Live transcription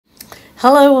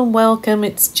Hello and welcome,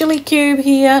 it's Gilly Kube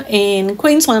here in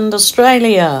Queensland,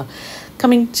 Australia,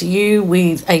 coming to you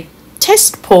with a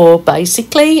test pour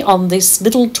basically on this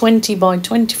little 20 by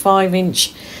 25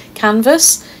 inch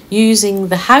canvas using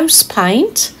the house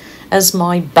paint as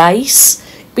my base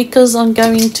because I'm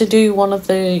going to do one of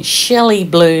the Shelly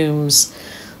blooms.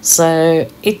 So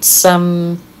it's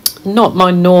not my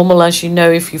normal, as you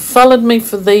know, if you've followed me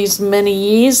for these many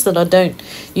years, that I don't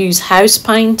use house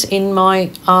paint in my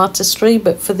artistry,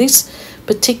 but for this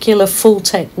particular full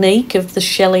technique of the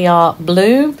Shelly Art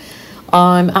Bloom,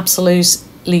 I'm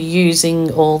absolutely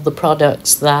using all the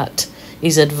products that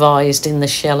is advised in the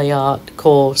Shelly Art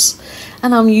course.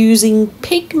 And I'm using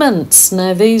pigments.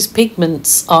 Now these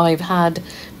pigments I've had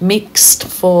mixed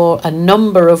for a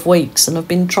number of weeks and I've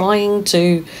been trying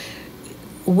to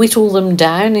whittle them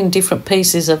down in different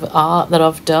pieces of art that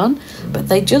I've done, but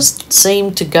they just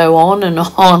seem to go on and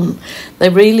on. They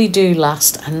really do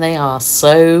last and they are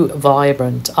so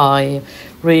vibrant. I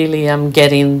really am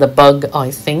getting the bug, I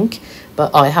think,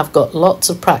 but I have got lots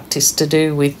of practice to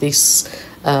do with this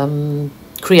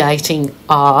creating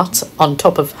art on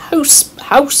top of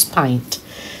house paint.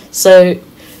 So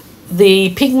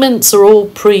the pigments are all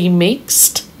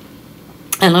pre-mixed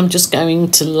and I'm just going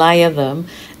to layer them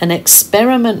and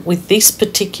experiment with this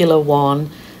particular one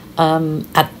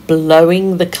at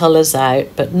blowing the colours out,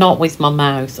 but not with my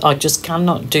mouth. I just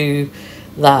cannot do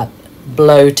that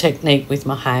blow technique with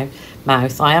my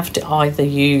mouth. I have to either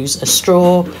use a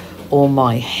straw or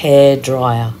my hair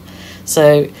dryer.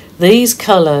 So these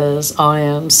colours, I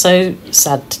am so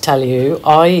sad to tell you,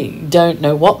 I don't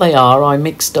know what they are. I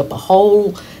mixed up a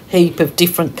whole heap of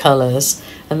different colours,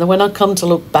 and then when I come to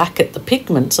look back at the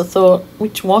pigments, I thought,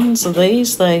 which ones are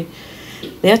these? The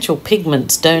actual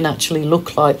pigments don't actually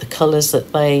look like the colours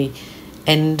that they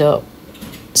end up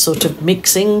sort of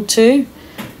mixing to.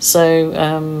 So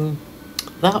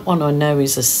that one I know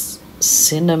is a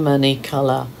cinnamony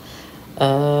colour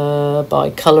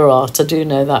by Colour Art. I do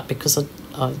know that because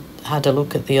I had a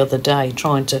look at the other day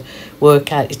trying to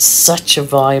work out. It's such a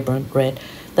vibrant red.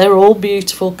 They're all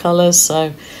beautiful colours,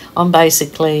 so I'm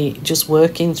basically just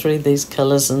working through these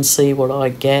colours and see what I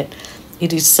get.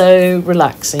 It is so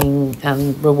relaxing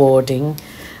and rewarding,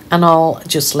 and I'll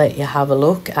just let you have a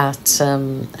look at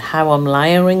how I'm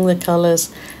layering the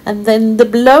colours and then the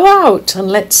blowout, and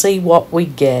let's see what we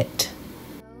get.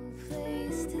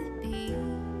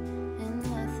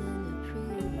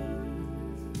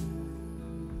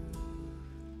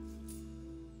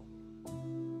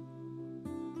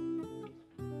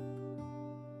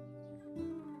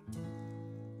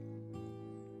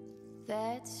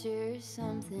 That's sure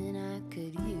something I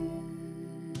could use.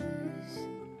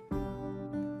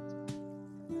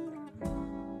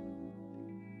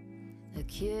 A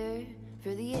cure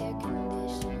for the air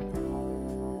conditioning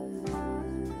blues.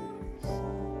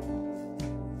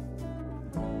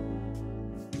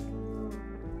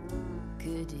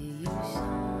 Good to use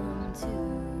some too.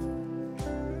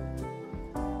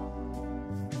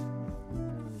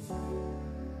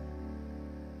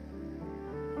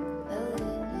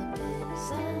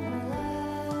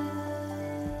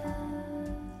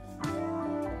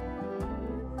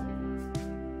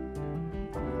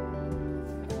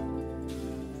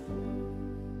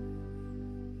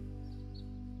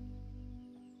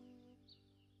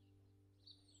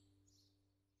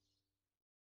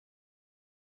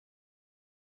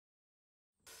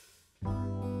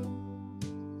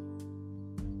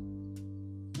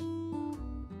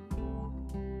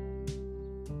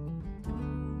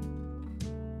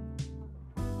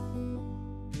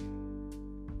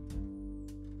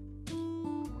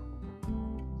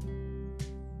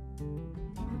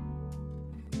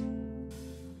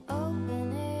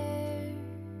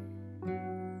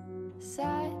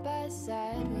 Side by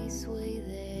side we sway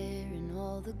there in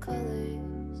all the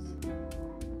colors.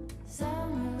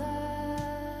 Some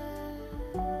love,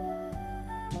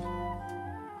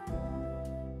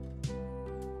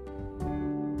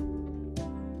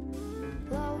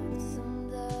 lonesome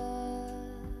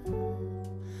dove,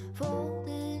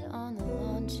 folded on the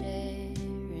lawn chair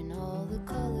in all the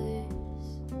colors.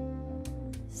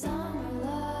 Some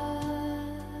love.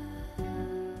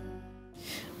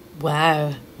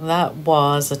 Wow, that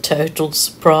was a total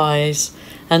surprise.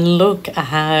 And look at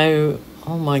how,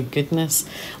 oh my goodness.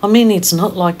 I mean, it's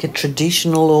not like a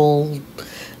traditional all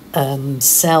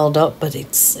celled up, but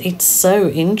it's so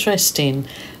interesting.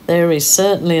 There is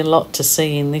certainly a lot to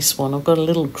see in this one. I've got a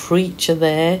little creature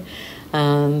there,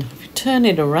 and if you turn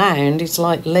it around, it's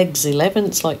like legs 11.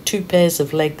 It's like two pairs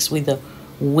of legs with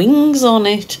wings on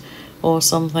it or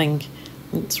something.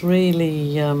 It's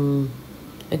really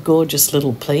a gorgeous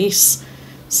little piece.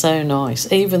 So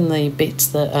nice. Even the bits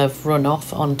that have run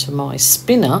off onto my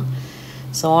spinner.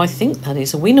 So I think that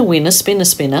is a winner, winner, spinner,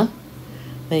 spinner.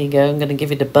 There you go. I'm going to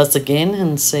give it a buzz again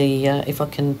and see if I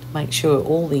can make sure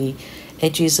all the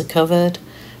edges are covered.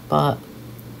 But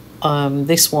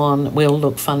this one will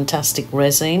look fantastic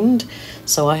resined.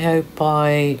 So I hope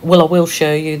I will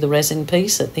show you the resin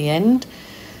piece at the end.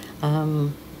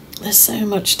 There's so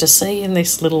much to see in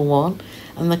this little one.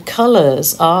 And the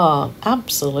colours are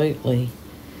absolutely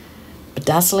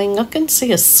bedazzling. I can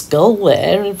see a skull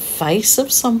there, a face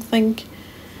of something.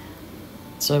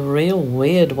 It's a real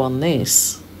weird one,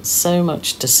 this. So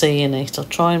much to see in it. I'll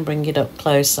try and bring it up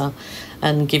closer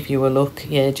and give you a look.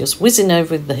 Yeah, just whizzing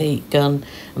over with the heat gun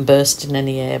and bursting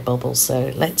any air bubbles.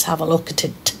 So let's have a look at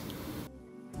it.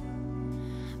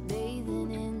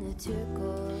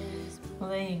 Well,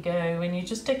 there you go. When you're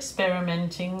just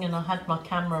experimenting, and I had my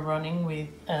camera running with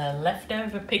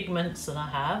leftover pigments that I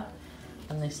have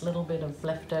and this little bit of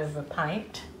leftover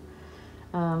paint.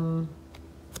 And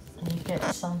you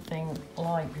get something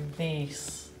like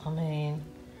this. I mean,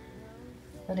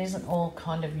 that isn't all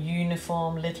kind of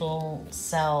uniform little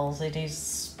cells. It is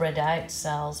spread out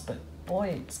cells, but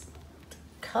boy, the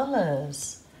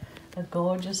colours are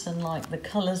gorgeous, and like the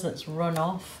colours that's run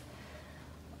off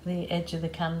the edge of the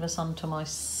canvas onto my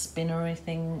spinnery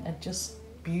thing are just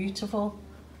beautiful.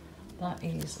 That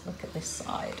is, look at this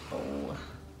side. Oh,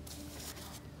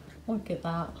 look at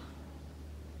that.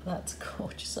 That's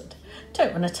gorgeous. I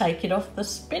don't want to take it off the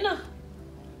spinner.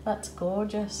 That's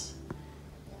gorgeous.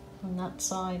 On that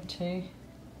side too,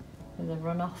 with the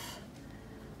runoff.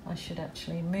 I should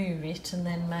actually move it and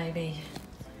then maybe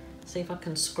see if I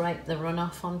can scrape the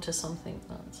runoff onto something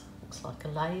that looks like a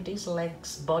lady's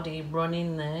legs, body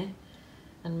running there,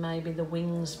 and maybe the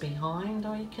wings behind.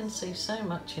 Oh, you can see so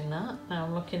much in that. Now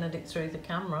I'm looking at it through the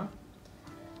camera.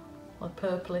 Like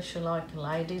purplish are like a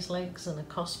lady's legs and a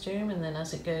costume, and then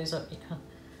as it goes up you can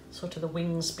sort of the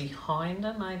wings behind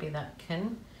her. Maybe that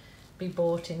can be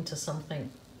bought into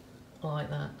something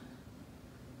like that.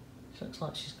 She looks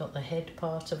like she's got the head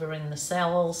part of her in the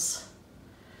cells.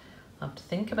 I have to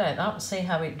think about that and see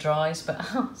how it dries,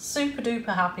 but I'm super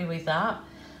duper happy with that.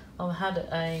 I've had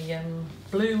a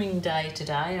blooming day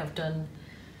today. I've done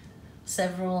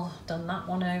several, done that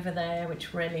one over there,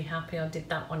 which really happy. I did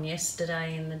that one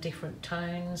yesterday in the different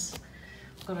tones.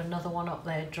 I've got another one up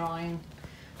there drying.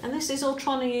 And this is all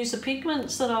trying to use the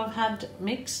pigments that I've had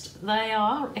mixed. They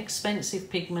are expensive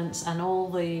pigments, and all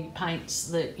the paints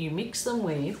that you mix them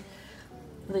with,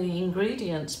 the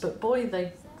ingredients, but boy,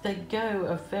 they go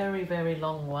a very, very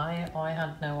long way. I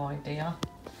had no idea.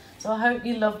 So I hope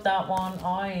you loved that one.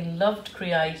 I loved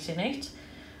creating it,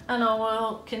 and I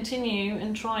will continue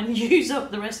and try and use up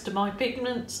the rest of my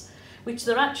pigments, which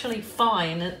they're actually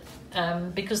fine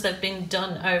because they've been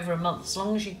done over a month, as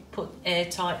long as you put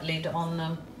airtight lid on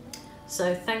them.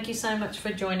 So thank you so much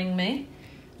for joining me.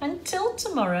 Until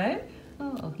tomorrow.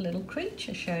 Oh, a little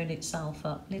creature showed itself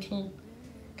up. Little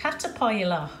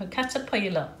caterpillar. A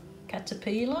caterpillar.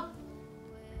 Caterpillar.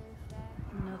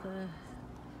 Another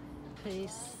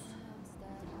piece.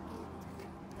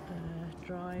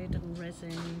 Dried and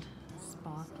resined.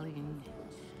 Sparkling.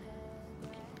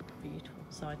 Looking beautiful.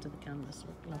 Side of the canvas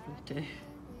look lovely too.